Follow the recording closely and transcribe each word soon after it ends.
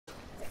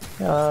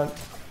There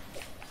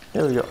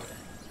we go.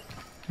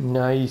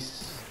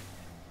 Nice.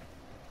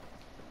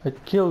 I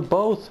killed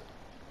both.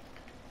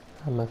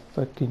 I'm a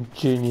fucking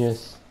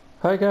genius.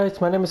 Hi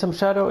guys, my name is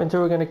Shadow and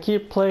today we're gonna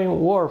keep playing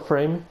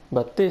Warframe,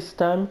 but this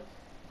time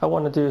I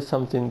want to do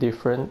something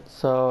different.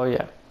 So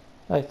yeah,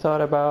 I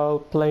thought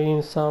about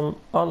playing some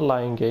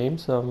online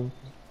games. Some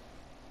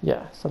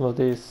of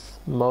these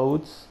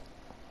modes.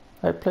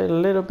 I played a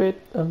little bit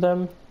of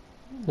them.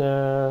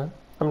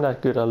 I'm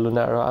not good at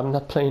Lunaro. I'm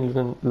not playing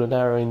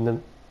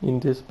Lunaro in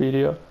this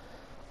video,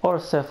 or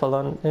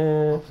Cephalon.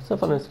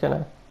 Cephalon is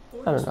kinda,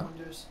 I don't know.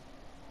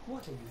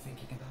 What are you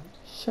thinking about?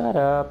 Shut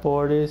up,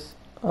 Ordis.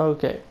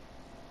 Okay.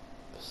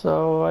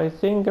 So I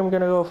think I'm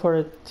gonna go for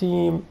a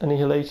team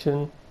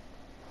annihilation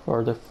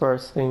for the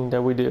first thing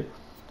that we do.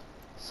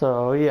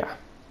 So yeah,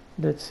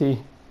 let's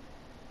see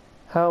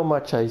how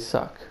much I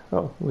suck.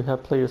 Oh, we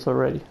have players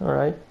already. All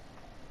right.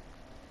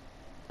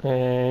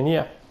 And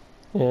yeah,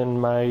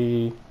 and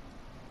my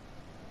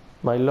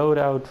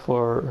loadout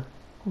for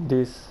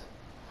this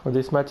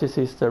matches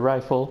is the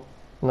rifle,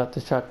 not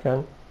the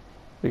shotgun,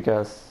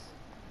 because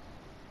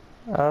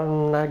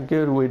I'm not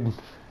good with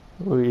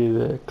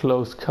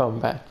close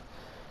combat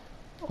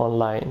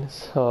online.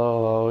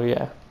 So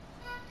yeah,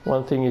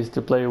 one thing is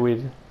to play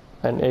with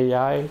an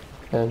AI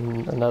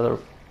and another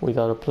with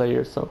other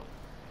players. So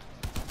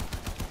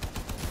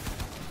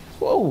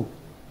whoa,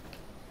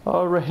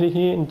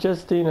 already in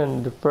Justin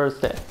and the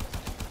first death.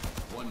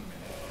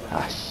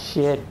 Ah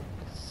shit,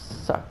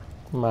 suck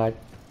my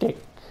dick.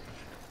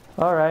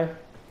 All right,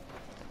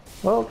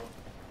 well,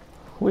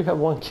 we have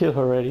one kill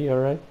already. All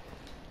right.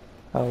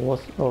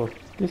 Oh,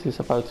 this is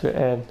about to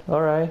end.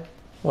 All right.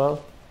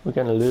 Well, we're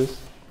gonna lose.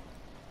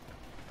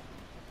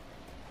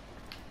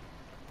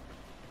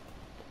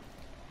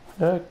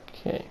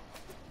 Okay.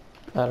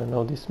 I don't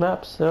know this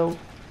map, so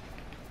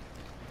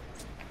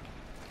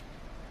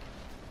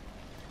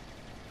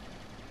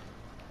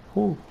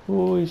who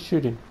is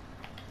shooting?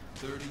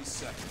 30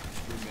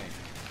 seconds remaining.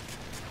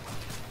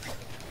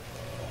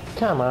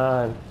 Come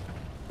on.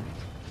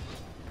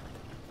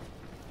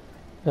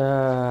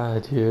 Ah,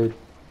 dude.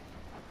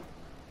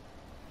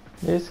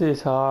 This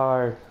is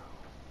hard.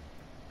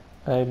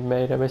 I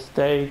made a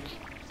mistake.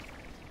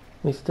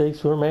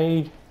 Mistakes were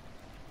made.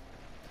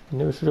 I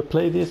never should have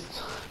played this.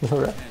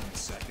 Alright. 10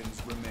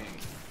 seconds remain.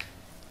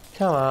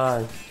 Come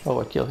on. Oh,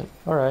 I killed him.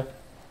 Alright.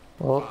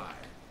 Well.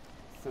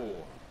 5,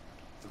 4,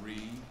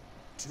 3,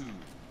 2.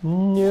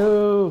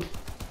 No.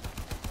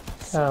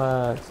 Come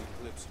on.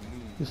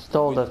 You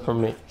stole that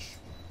from me.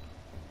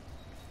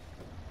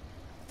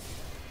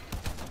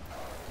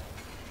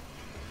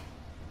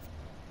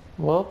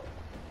 Well.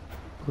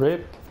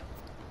 Rip.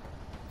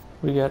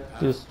 We got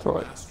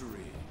destroyed.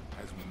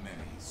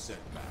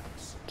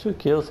 2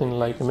 kills in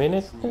like a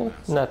minute.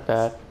 Not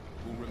bad.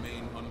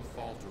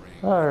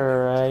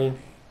 Alright.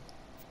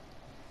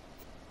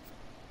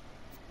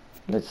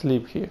 Let's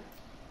leave here.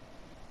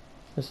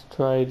 Let's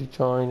try to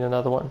join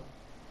another one.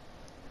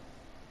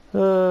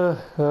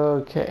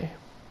 Okay.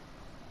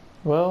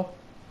 Well,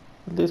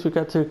 at least we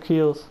got 2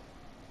 kills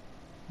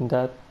in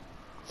that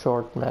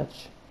short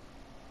match.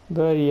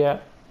 But yeah,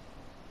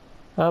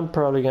 I'm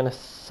probably gonna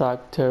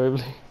suck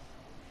terribly.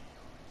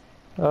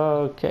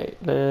 Okay,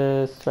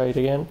 let's try it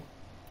again.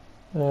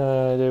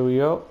 There we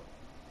go.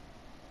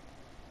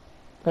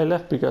 I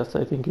left because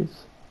I think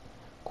it's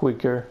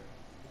quicker.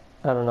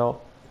 I don't know.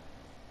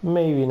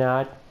 Maybe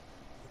not.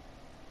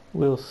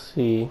 We'll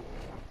see.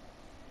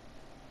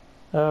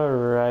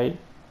 Alright.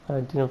 I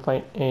didn't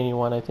find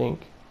anyone, I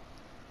think.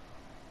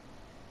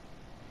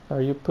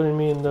 Are you putting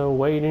me in the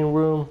waiting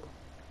room?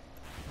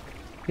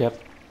 Yep.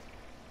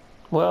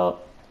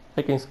 Well,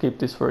 I can skip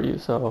this for you,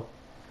 so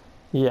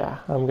yeah,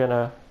 I'm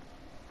gonna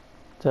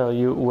tell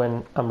you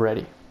when I'm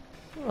ready.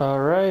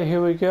 Alright,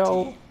 here we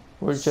go.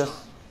 We're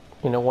just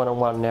in a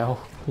one-on-one now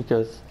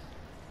because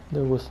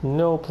there was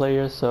no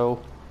player, so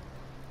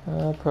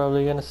I'm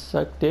probably gonna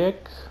suck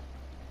dick.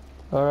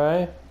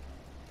 Alright.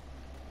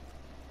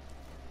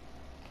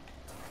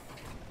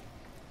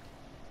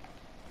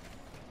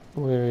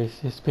 Where is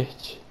this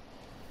bitch?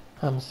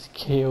 I'm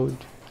scared.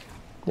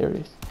 There it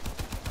is.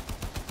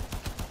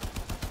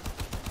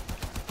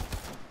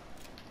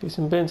 He's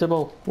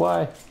invincible.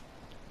 Why?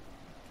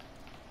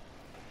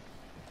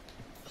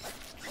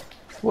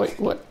 Wait,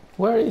 what?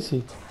 Where is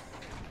he?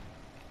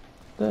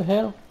 The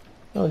hell?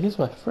 Oh, he's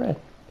my friend.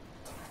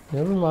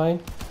 Never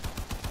mind.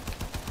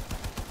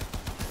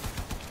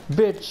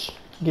 Bitch,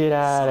 get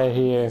out of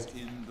here.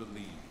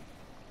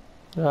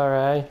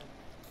 Alright.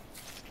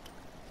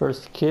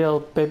 First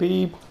kill,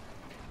 baby.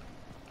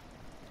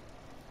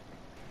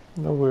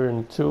 No, we're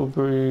in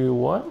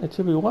 2v1? A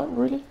 2v1,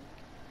 really?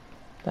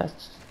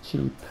 That's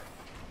cheap.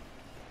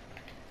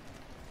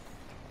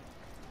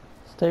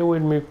 Stay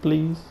with me,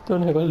 please.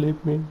 Don't ever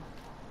leave me.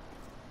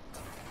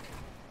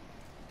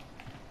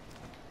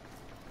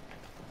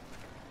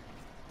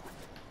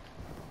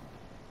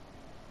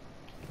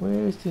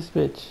 Where is this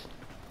bitch?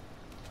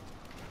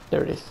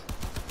 There it is.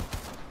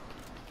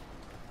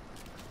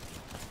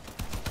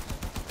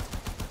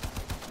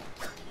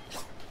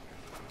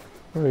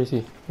 Where is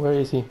he? Where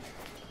is he?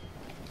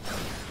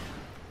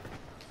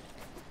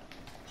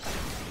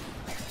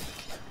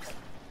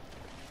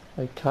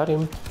 I cut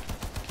him.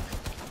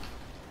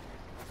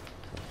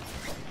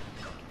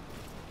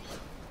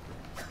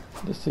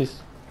 This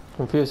is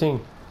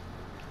confusing.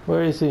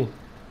 Where is he?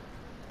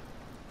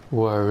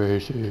 Where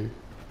is he?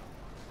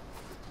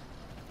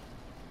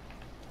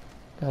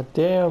 God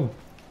damn.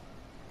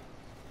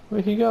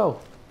 Where'd he go?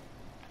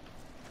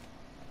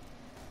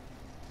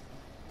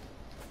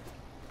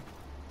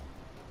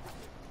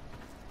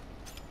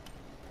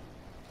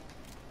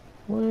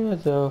 Where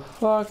the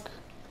fuck?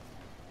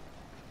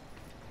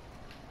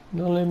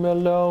 Don't leave me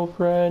alone,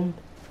 friend.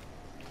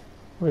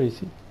 Where is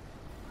he?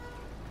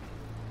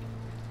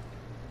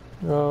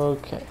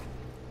 Okay.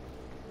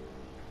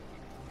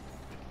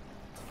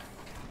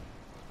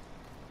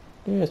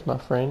 There's my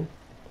friend.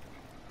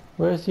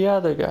 Where's the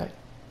other guy?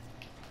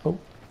 Oh.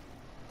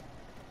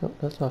 No,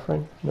 that's my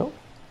friend. No.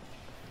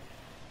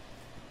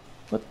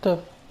 What the?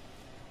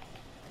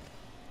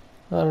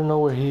 I don't know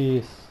where he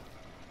is.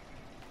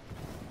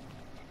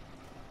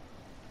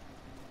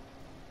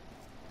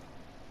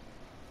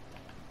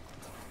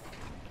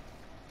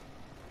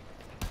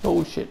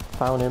 Oh shit,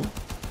 found him.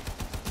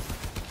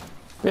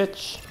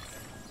 Bitch.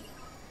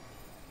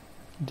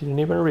 Didn't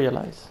even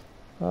realize.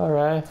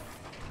 Alright.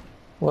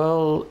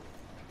 Well,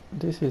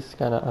 this is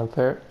kinda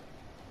unfair.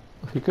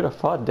 He could have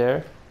fought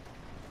there.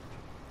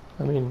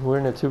 I mean, we're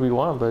in a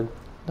 2v1, but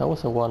that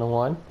was a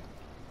 1-on-1.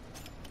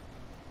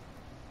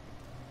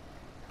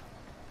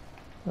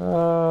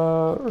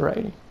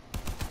 Alrighty.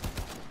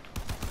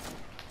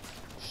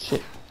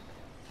 Shit.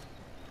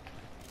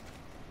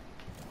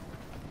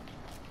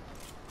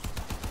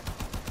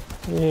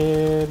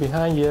 Yeah,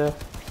 behind you.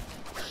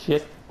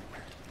 Shit.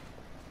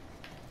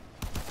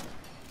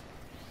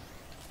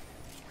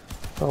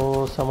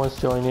 Oh, someone's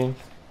joining.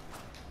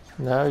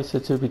 Now it's a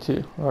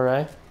 2v2.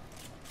 Alright.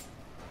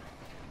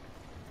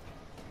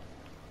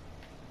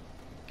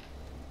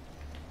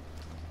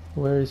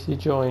 Where is he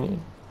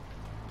joining?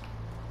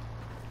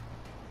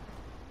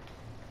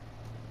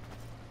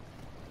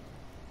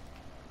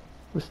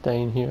 We're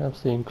staying here. I'm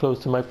staying close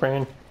to my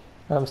friend.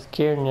 I'm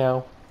scared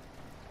now.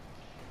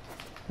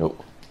 Oh.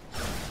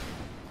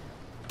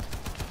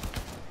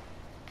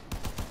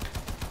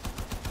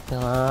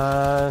 Come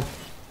on.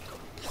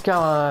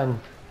 Come on.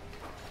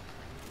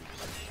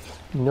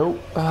 Nope.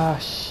 Ah,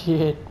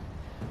 shit.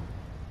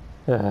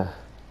 The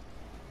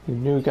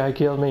new guy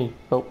killed me.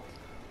 Oh,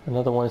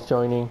 another one's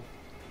joining.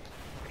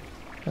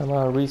 Come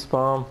on,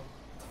 respawn.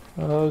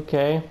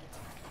 Okay.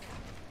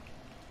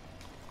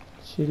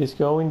 Shit is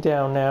going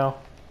down now.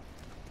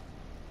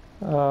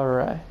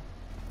 Alright.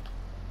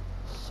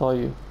 Saw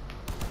you.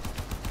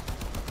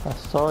 I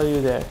saw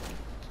you there.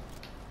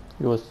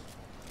 He was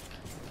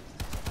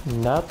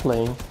not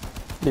playing.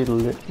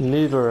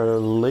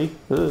 Literally.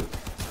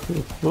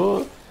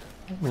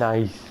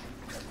 Nice.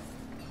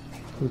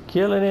 We're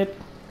killing it.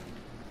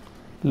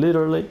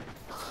 Literally.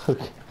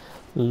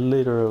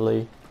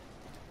 Literally.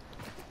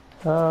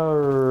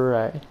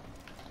 Alright.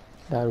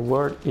 That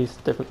word is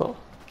difficult.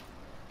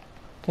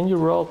 Can you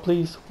roll,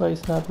 please? Why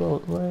is not roll?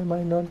 Why am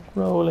I not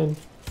rolling?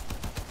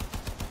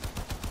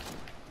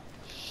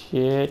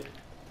 Shit.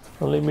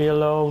 Don't leave me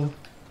alone.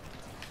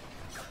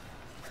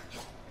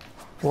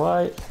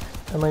 Why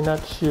am I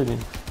not shooting?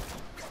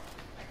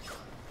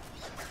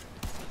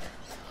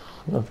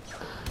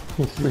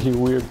 It's really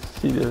weird to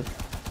see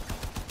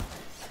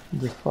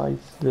the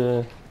fights,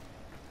 the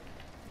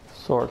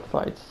sword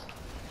fights.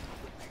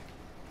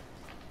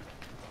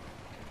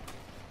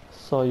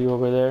 Saw you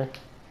over there.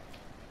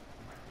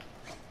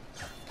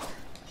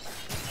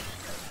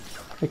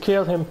 I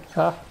killed him.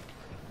 Ah,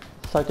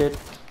 suck it.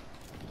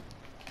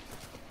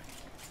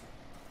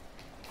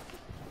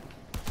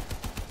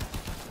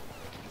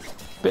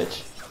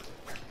 Bitch.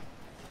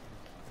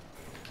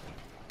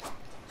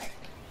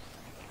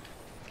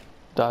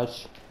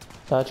 Dodge.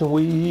 Dodge and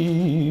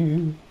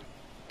weave.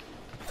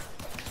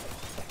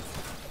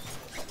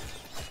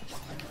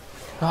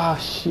 Ah,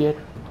 shit.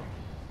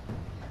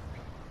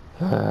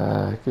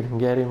 I couldn't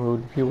get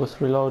him. He was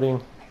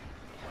reloading.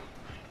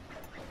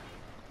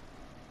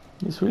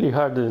 It's really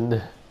hard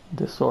in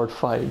the sword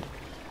fight.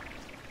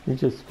 You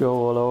just go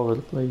all over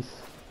the place.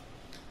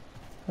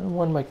 I don't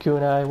want my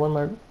kunai, I want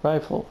my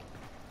rifle.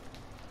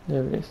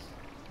 There it is.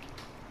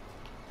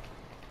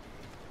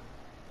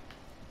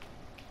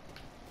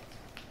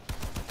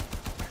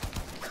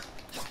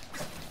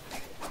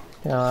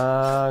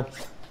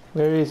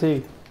 Where is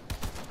he?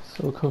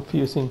 So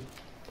confusing.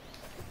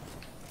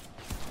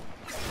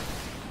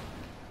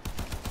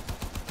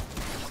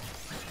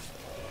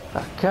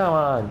 Ah, come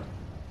on!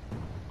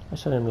 I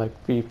shot him like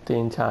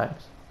 15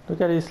 times.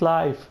 Look at his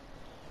life.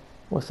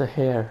 What's a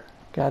hair?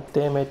 God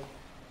damn it.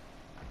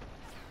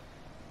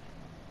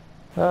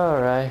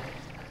 Alright.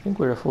 I think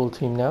we're a full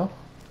team now.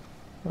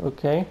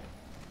 Okay.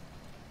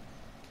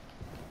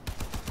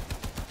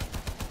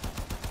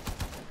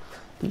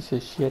 Piece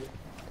of shit.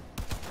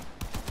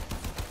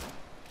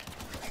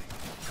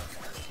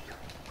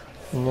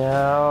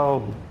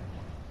 No.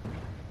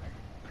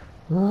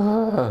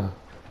 Ah.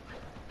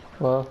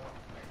 Well,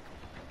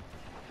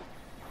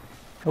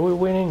 are we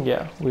winning?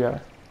 Yeah, we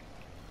are.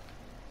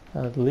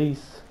 At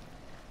least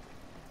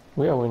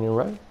we are winning,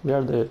 right? We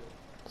are the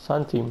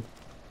Sun team,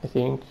 I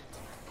think.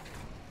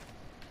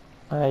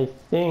 Hey,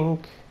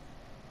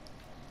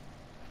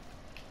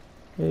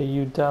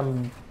 you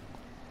dumb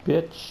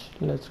bitch,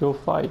 let's go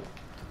fight.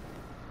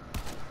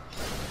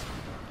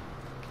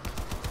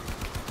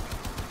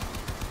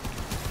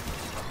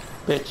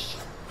 Bitch,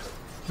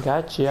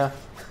 gotcha.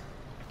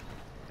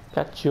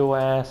 Got your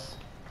ass.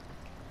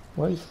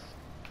 Why is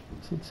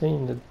it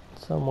saying that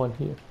someone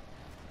here?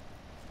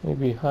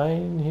 Maybe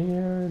behind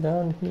here,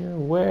 down here?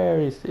 Where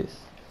is this?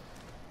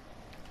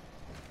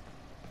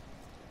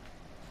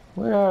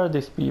 Where are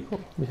these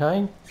people?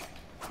 Behind?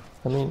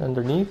 I mean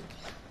underneath?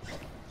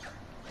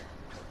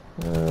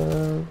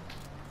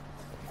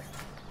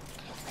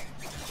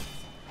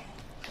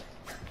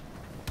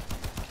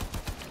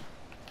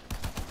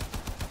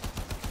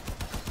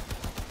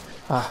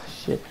 Ah,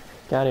 shit.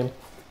 Got him.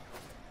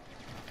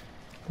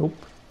 Nope.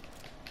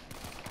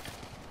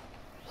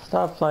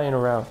 Stop flying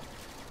around.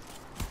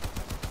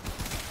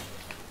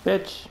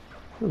 Bitch!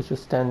 He was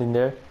just standing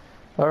there.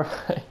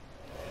 Alright.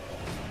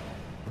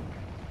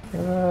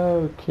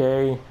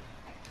 Okay.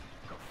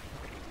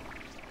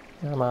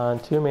 Come on,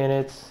 2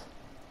 minutes.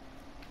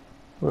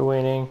 We're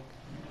winning.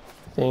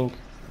 I think.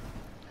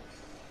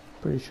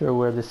 Pretty sure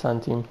we're the Sun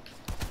team.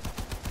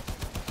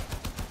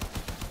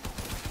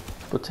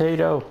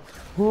 Potato!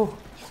 Woo!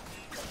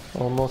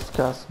 Almost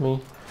cost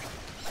me.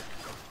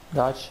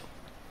 Dodge.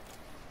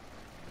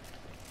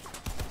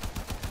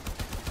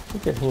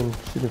 Look at him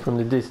shooting from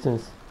the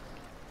distance.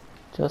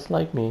 Just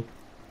like me.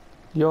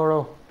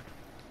 Yoro.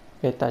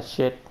 Get that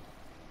shit.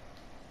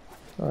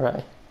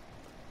 Alright.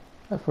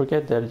 I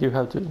forget that you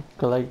have to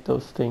collect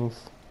those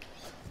things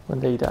when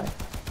they die.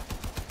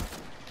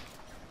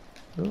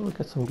 Oh, we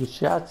got some good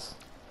shots.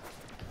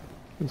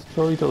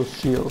 Destroy those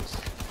shields.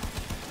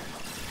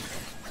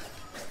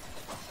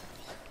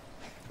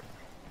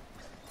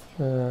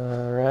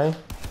 Alright.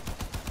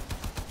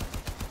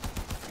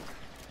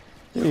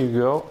 There you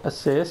go.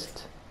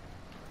 Assist.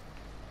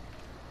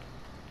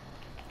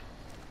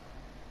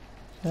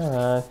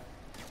 Alright.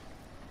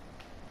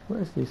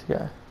 Where's this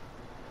guy?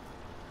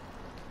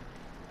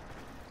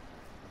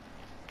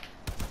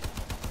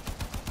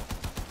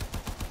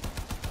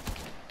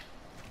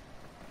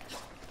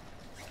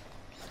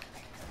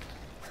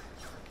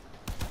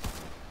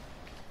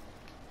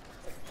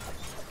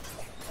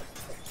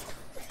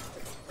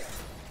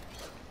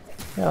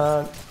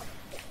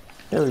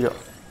 There we go.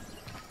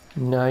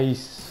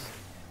 Nice.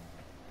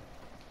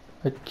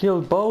 I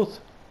killed both.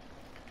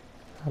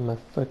 I'm a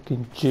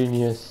fucking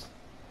genius.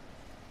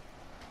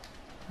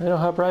 I don't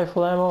have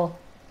rifle ammo.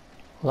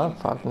 Well, I'm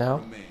fucked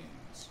now.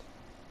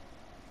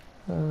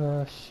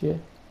 Shit.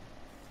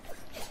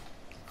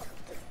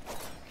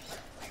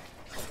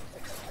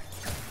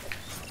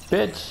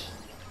 Bitch!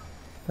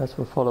 That's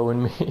for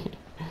following me.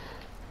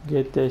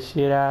 Get the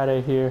shit out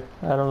of here.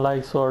 I don't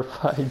like sword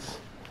fights.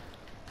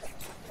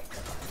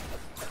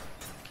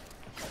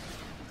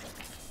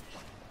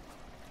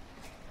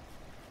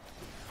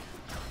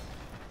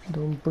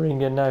 Don't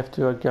bring a knife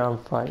to a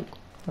gunfight.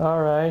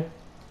 Alright.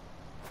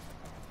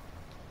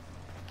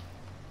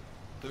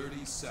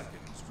 30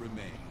 seconds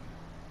remain.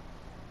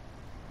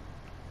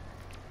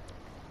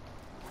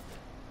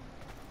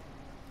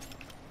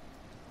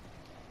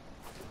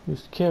 You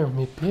scare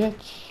me,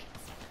 bitch.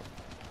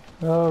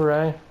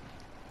 Alright.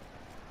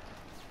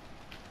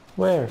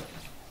 Where?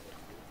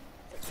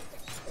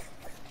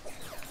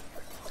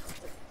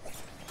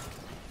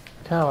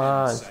 Come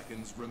on.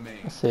 Seconds remain.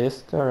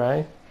 Assist,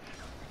 alright.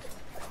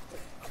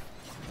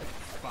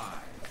 5,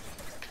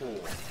 4,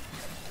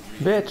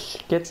 3.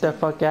 Bitch, get the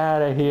fuck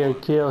out of here.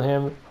 Kill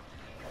him.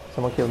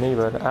 Someone killed me,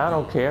 but I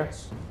don't care.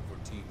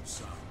 For Team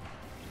Sun.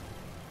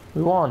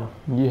 We won.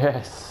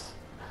 Yes.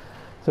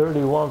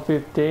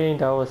 31-15.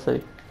 That was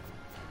like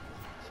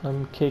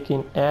some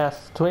kicking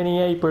ass.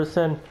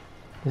 28%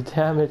 the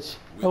damage.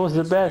 That was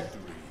the best.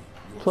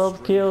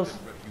 12 kills.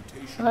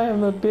 I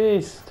am a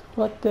beast.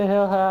 What the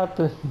hell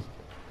happened?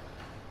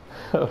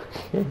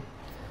 Okay.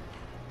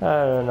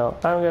 I don't know.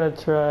 I'm gonna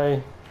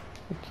try.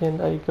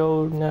 Can I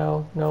go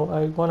now? No,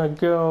 I wanna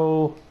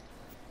go.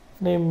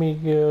 Let me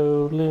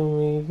go. Let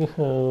me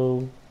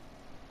go.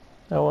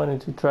 I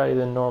wanted to try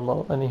the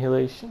normal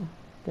annihilation.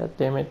 God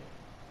damn it.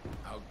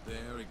 Out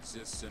there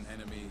exists an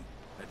enemy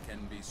that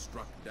can be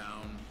struck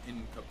down,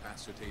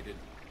 incapacitated,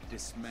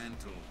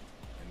 dismantled,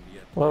 and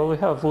yet. Well, we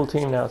have a full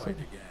team now, so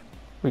again.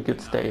 we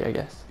could stay, I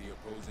guess. The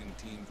opposing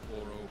team's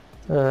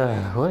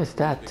Oro. What is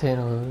that thing?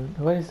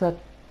 What is that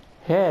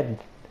head?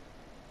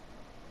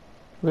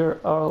 We're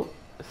all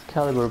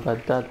Excalibur,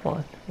 but that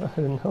one. I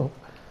don't know.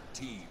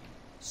 Team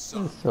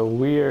Sun. It's a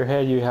weird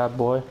head you have,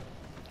 boy.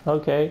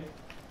 Okay.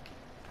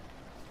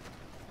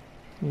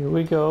 Here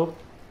we go.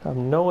 I have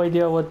no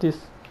idea what this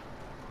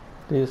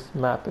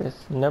map is.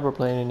 Never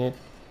played in it.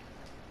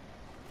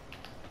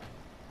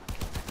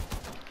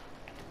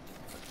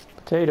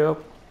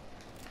 Potato.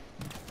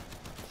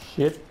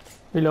 Shit.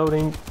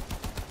 Reloading.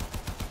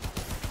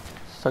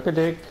 Suck a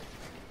dick.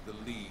 The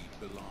lead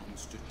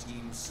belongs to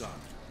Team Sun.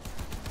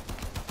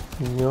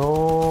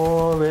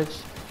 No,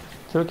 bitch.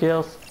 2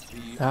 kills.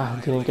 The Ah,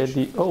 didn't get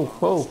the... annihilation Oh, belongs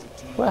oh. to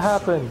Team What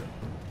happened? Sun.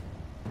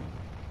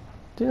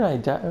 Didn't I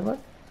die? What?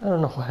 I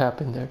don't know what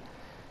happened there.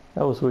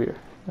 That was weird.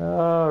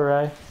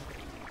 Alright.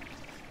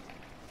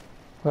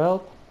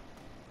 Well.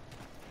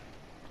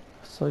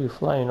 I saw you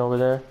flying over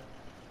there.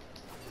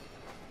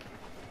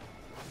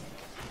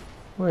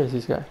 Where is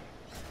this guy?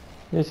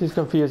 This is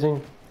confusing.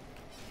 Is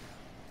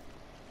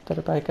that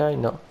a bad guy?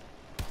 No.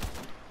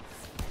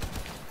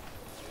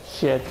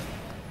 Shit.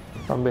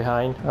 From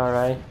behind.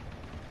 Alright.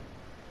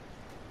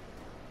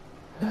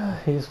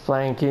 He's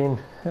flanking.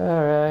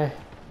 Alright.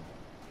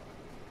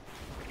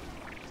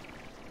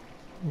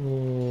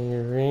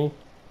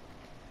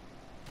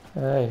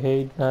 I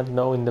hate not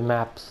knowing the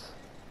maps.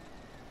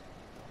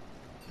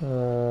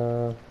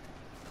 Team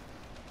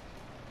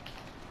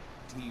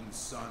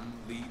Sun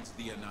leads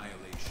the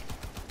annihilation.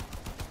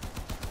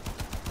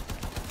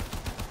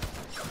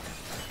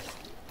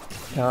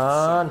 Come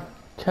on.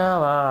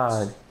 Come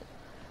on.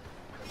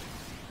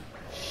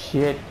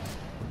 Shit.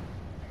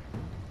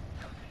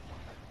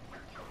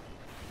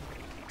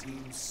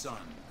 Team Sun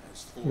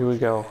has forged Here we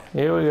go. ahead.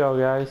 Here we go,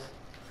 guys.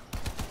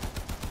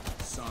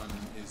 Sun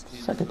is in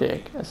Suck a the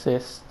dick. lead.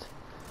 Assist.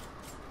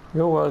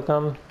 You're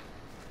welcome.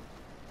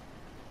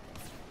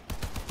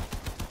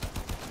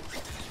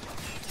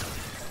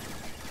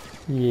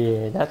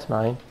 Yeah, that's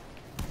mine.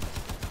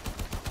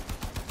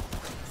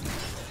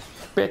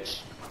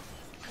 Bitch!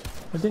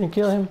 I didn't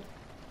kill him.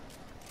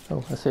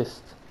 Oh,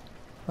 assist.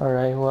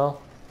 Alright,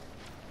 well.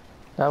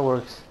 That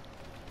works.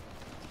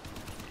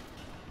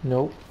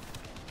 Nope.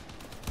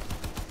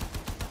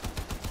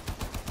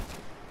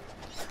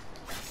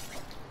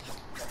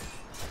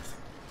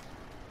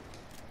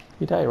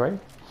 He died, right?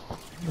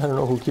 I don't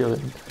know who killed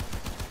him.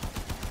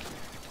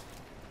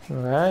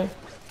 Alright.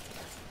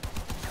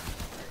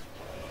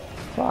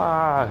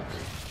 Fuck!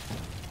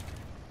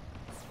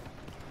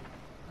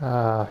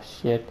 Ah,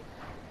 shit.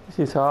 This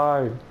is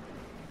hard.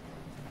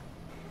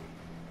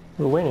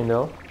 We're winning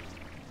though.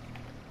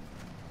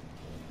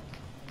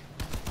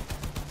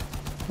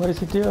 What is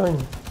he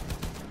doing?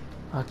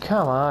 Oh,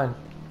 come on.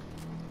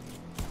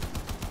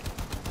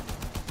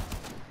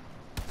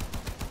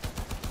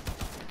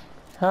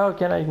 How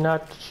can I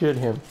not shoot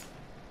him?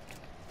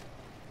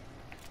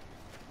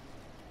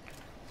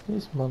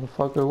 This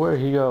motherfucker,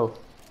 where'd he go?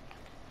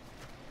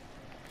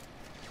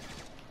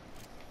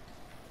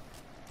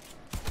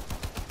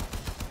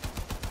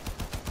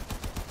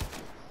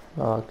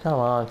 Oh, come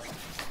on.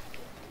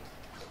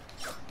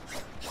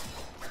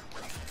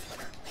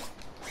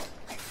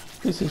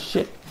 Piece of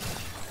shit.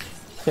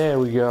 There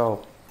we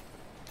go.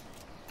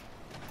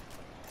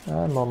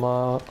 I'm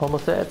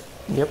almost dead.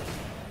 Yep.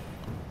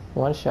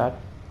 One shot.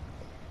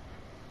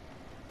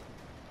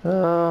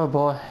 Oh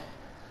boy.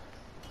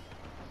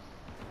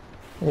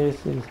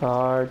 This is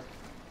hard.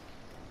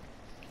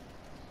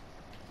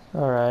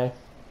 Alright.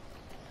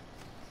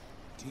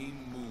 Team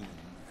Moon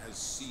has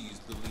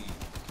seized the lead.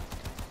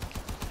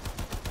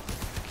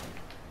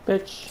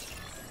 Bitch.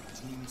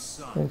 Team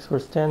Sun Thanks for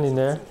standing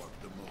there.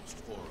 absorbed the most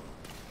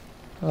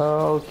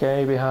aura.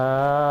 Okay,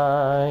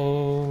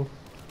 behind.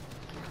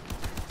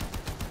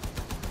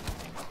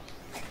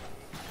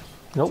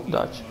 Nope,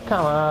 dodge.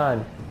 Come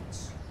on.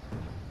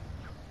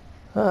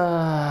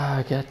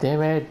 Ah, god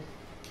damn it.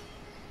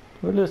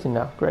 We're losing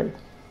now. Great.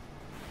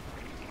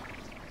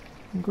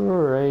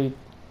 Great.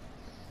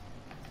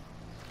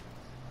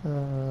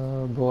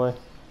 Oh boy.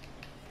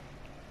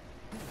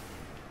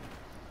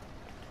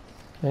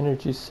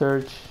 Energy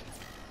surge.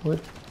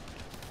 What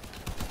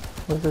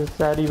does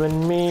that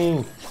even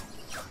mean?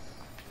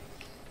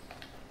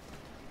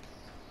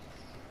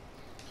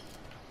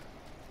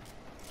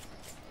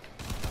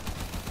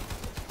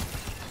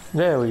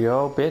 There we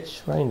go,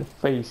 bitch. Right in the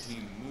face.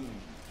 Team Moon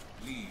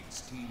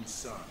leads Team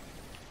Sun.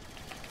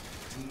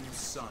 Team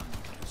Sun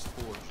has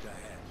forged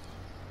ahead.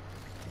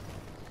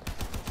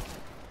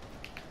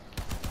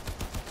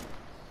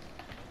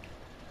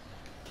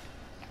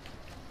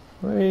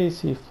 Where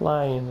is he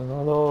flying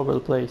all over the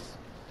place?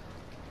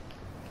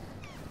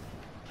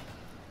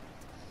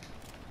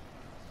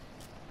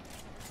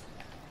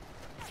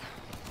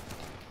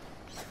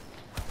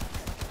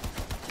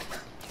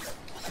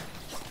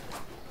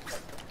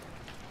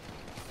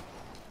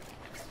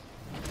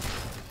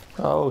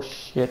 Oh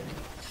shit.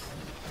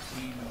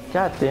 Team Moon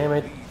God damn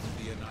it. leads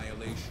the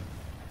annihilation.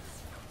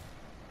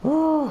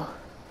 Whew.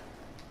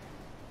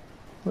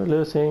 We're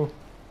losing.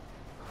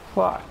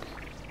 Fuck.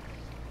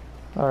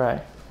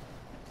 Alright.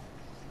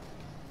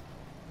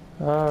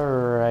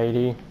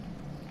 Alrighty.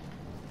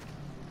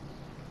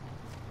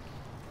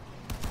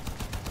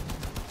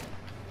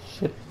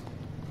 Shit.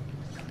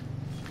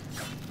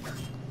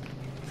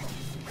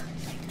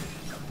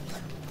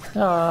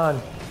 Come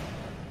on.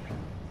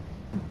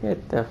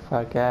 Get the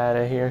fuck out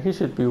of here. He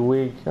should be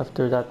weak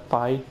after that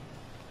fight.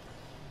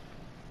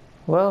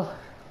 Well,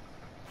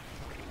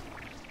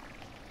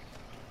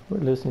 we're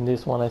losing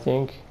this one, I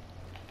think.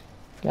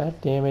 God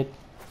damn it.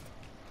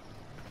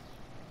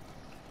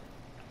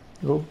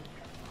 Go.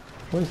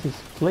 What is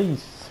this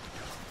place?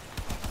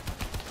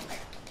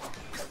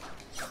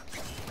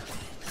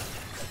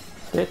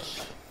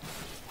 Bitch.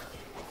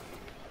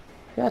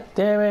 God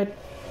damn it.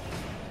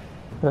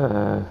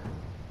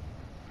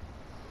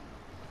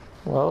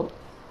 Well.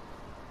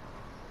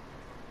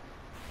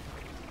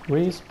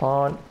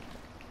 Respawn.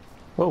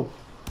 Whoa.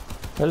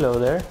 Hello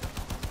there.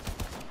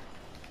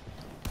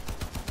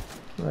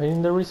 Right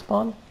in the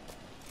respawn?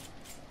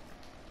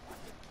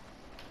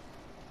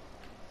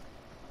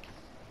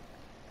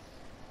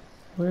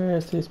 Where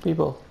is these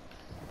people?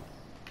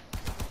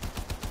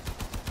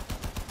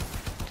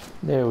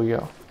 There we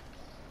go.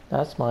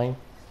 That's mine.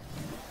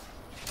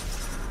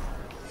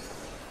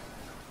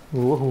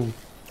 Whoa.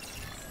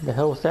 The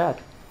hell was that?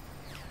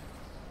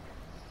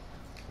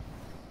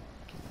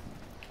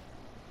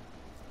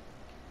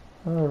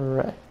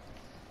 Alright.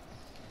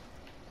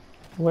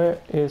 Where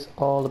is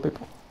all the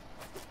people?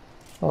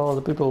 All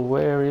the people,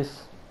 where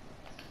is...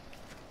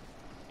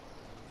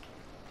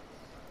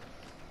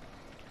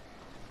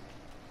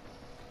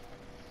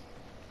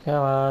 Come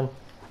on.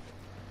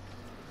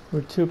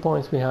 We're 2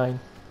 points behind.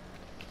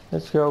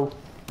 Let's go.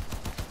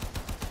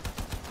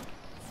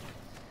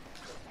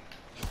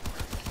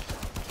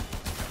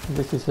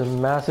 This is a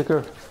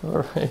massacre.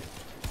 Alright.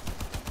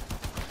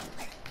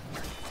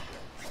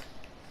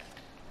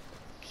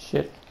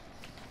 Shit.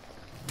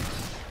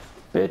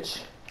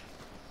 Bitch.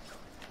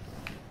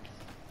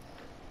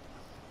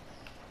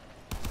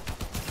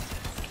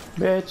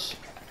 Bitch.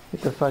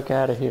 Get the fuck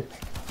out of here.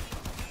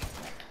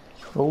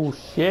 Oh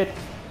shit.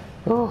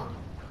 Oh.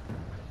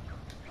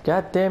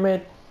 God damn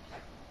it.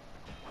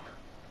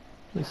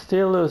 You're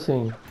still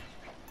losing.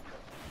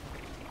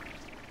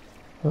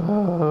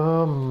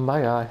 Oh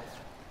my god.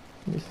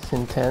 This is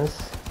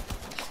intense.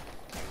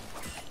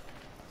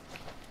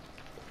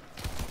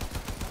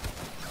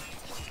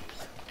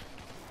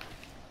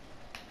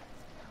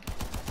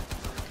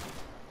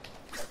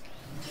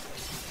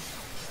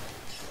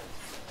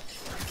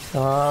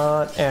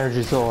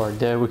 Energy sword,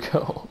 there we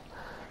go.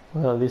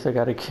 Well, at least I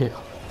got a kill.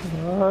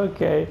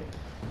 Okay.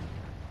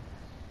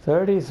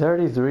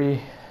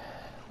 33.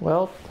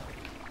 Well,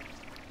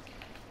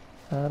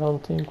 I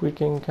don't think we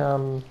can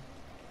come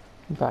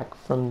back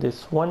from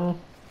this one.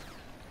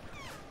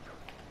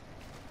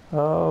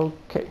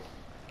 Okay.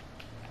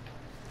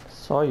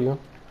 Saw you.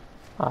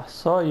 I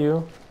saw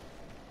you.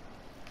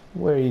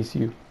 Where is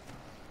you?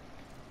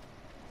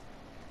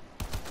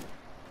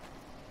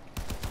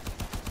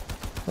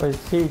 What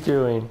is he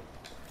doing?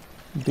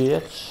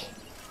 Bitch.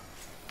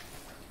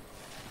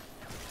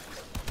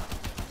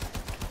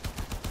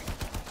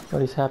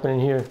 What is happening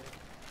here?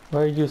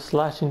 Why are you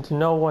slashing to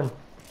no one?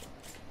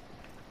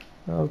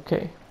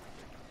 Okay.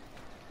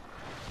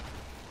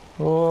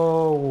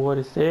 Oh, what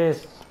is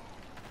this?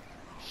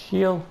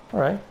 Shield.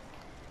 Alright.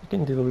 I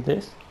can deal with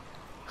this.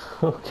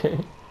 Okay.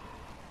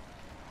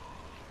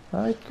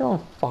 I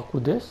can't fuck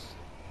with this.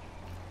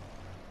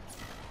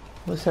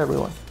 Where's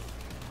everyone?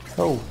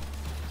 Oh.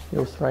 It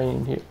was right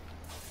in here.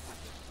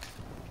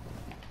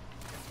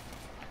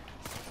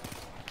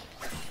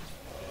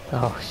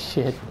 Oh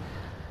shit.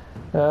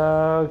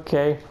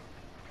 Okay.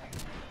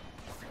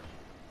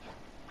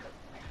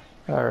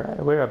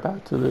 Alright, we're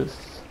about to lose.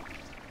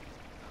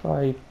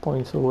 5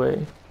 points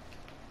away.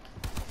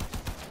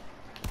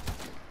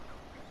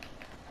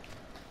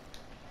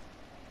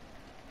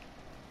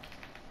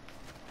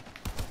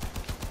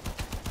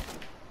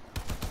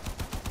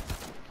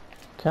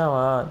 Come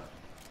on.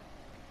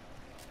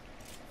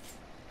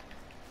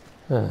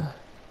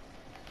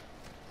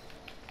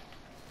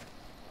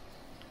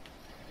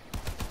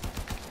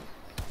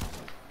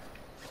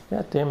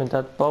 God damn it,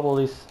 that bubble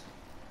is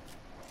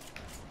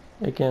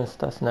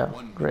against us now.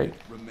 Great.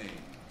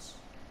 Remains.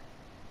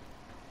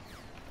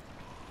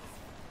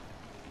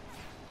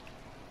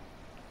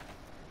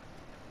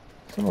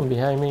 Someone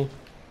behind me.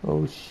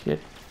 Oh shit.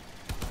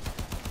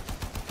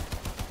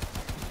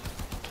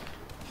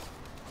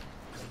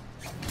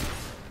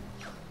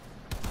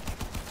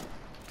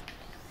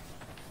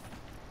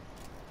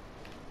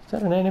 Is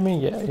that an enemy?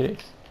 Yeah, it is.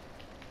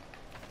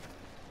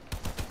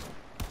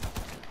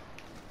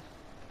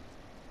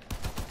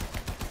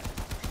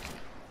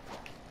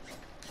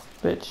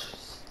 Bitch,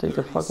 stay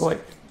the fuck away.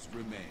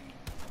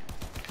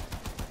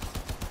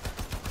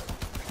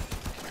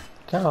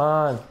 Come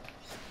on.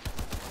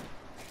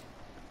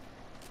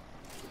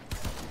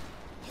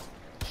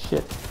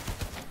 Shit.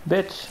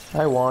 Bitch,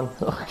 I won.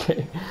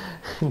 Okay.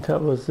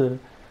 That was a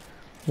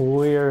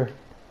weird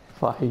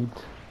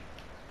fight.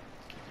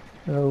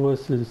 That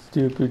was a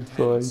stupid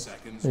fight.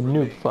 A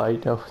noob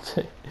fight, I would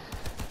say.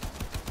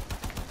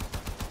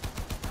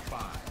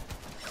 5,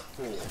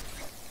 4,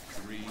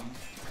 3,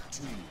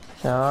 2.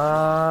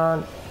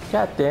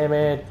 God damn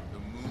it.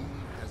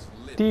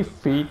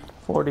 Defeat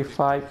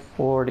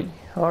 45-40.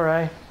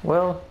 Alright,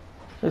 well,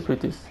 at least we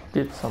just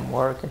did some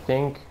work, I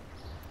think.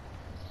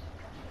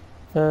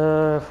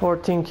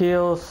 14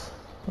 kills.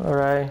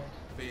 Alright.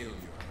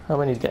 How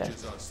many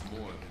deaths?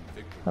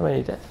 How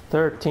many deaths?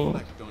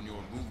 13.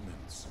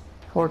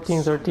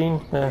 14,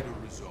 13.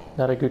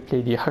 Not a good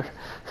KDR.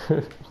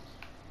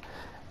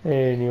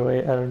 Anyway,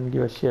 I don't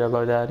give a shit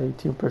about that.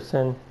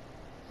 18%.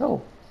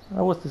 Oh,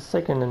 I was the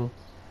second in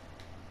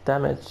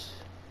damage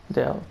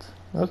dealt.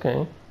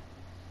 Okay,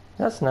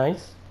 that's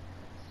nice.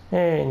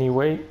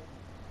 Anyway,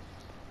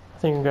 I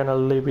think I'm gonna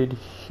leave it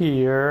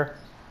here.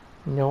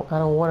 No, I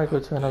don't want to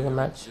go to another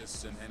match.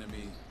 An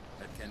enemy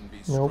that can be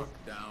Nope.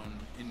 struck down,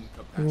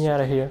 Get me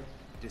out of here.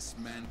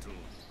 dismantled,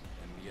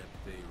 and yet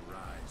they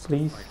rise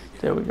Please. to fight again.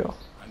 There we go.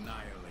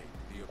 Annihilate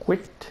the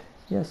Quit.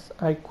 Yes,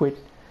 I quit.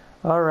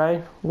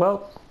 Alright,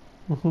 well,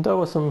 that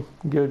was some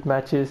good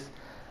matches.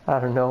 I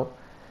don't know.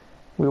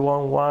 We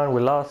won one,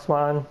 we lost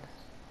one.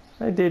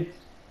 I did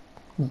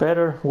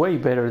better, way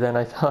better than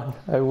I thought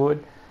I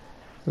would.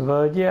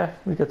 But yeah,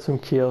 we got some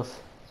kills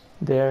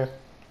there.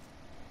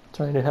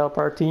 Trying to help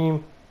our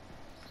team.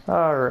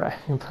 Alright,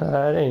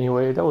 but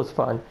anyway, that was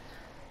fun.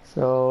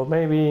 So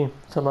maybe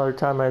some other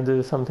time I'll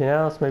do something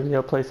else. Maybe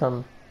I'll play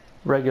some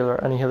regular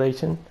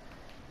Annihilation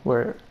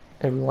where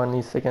everyone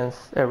is against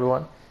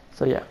everyone.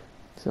 So yeah,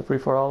 it's a free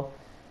for all.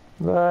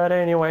 But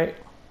anyway,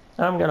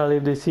 I'm gonna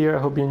leave this here. I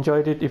hope you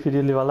enjoyed it. If you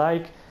did, leave a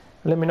like.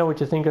 Let me know what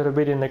you think of the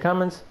video in the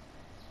comments.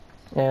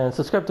 And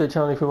subscribe to the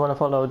channel if you want to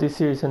follow this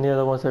series and the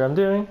other ones that I'm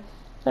doing.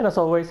 And as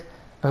always,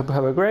 I hope you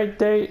have a great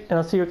day. And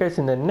I'll see you guys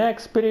in the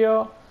next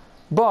video.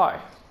 Bye!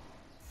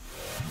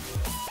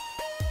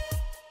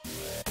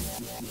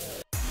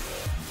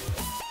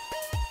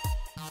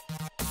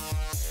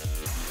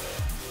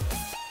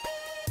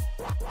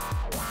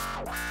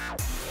 Wow.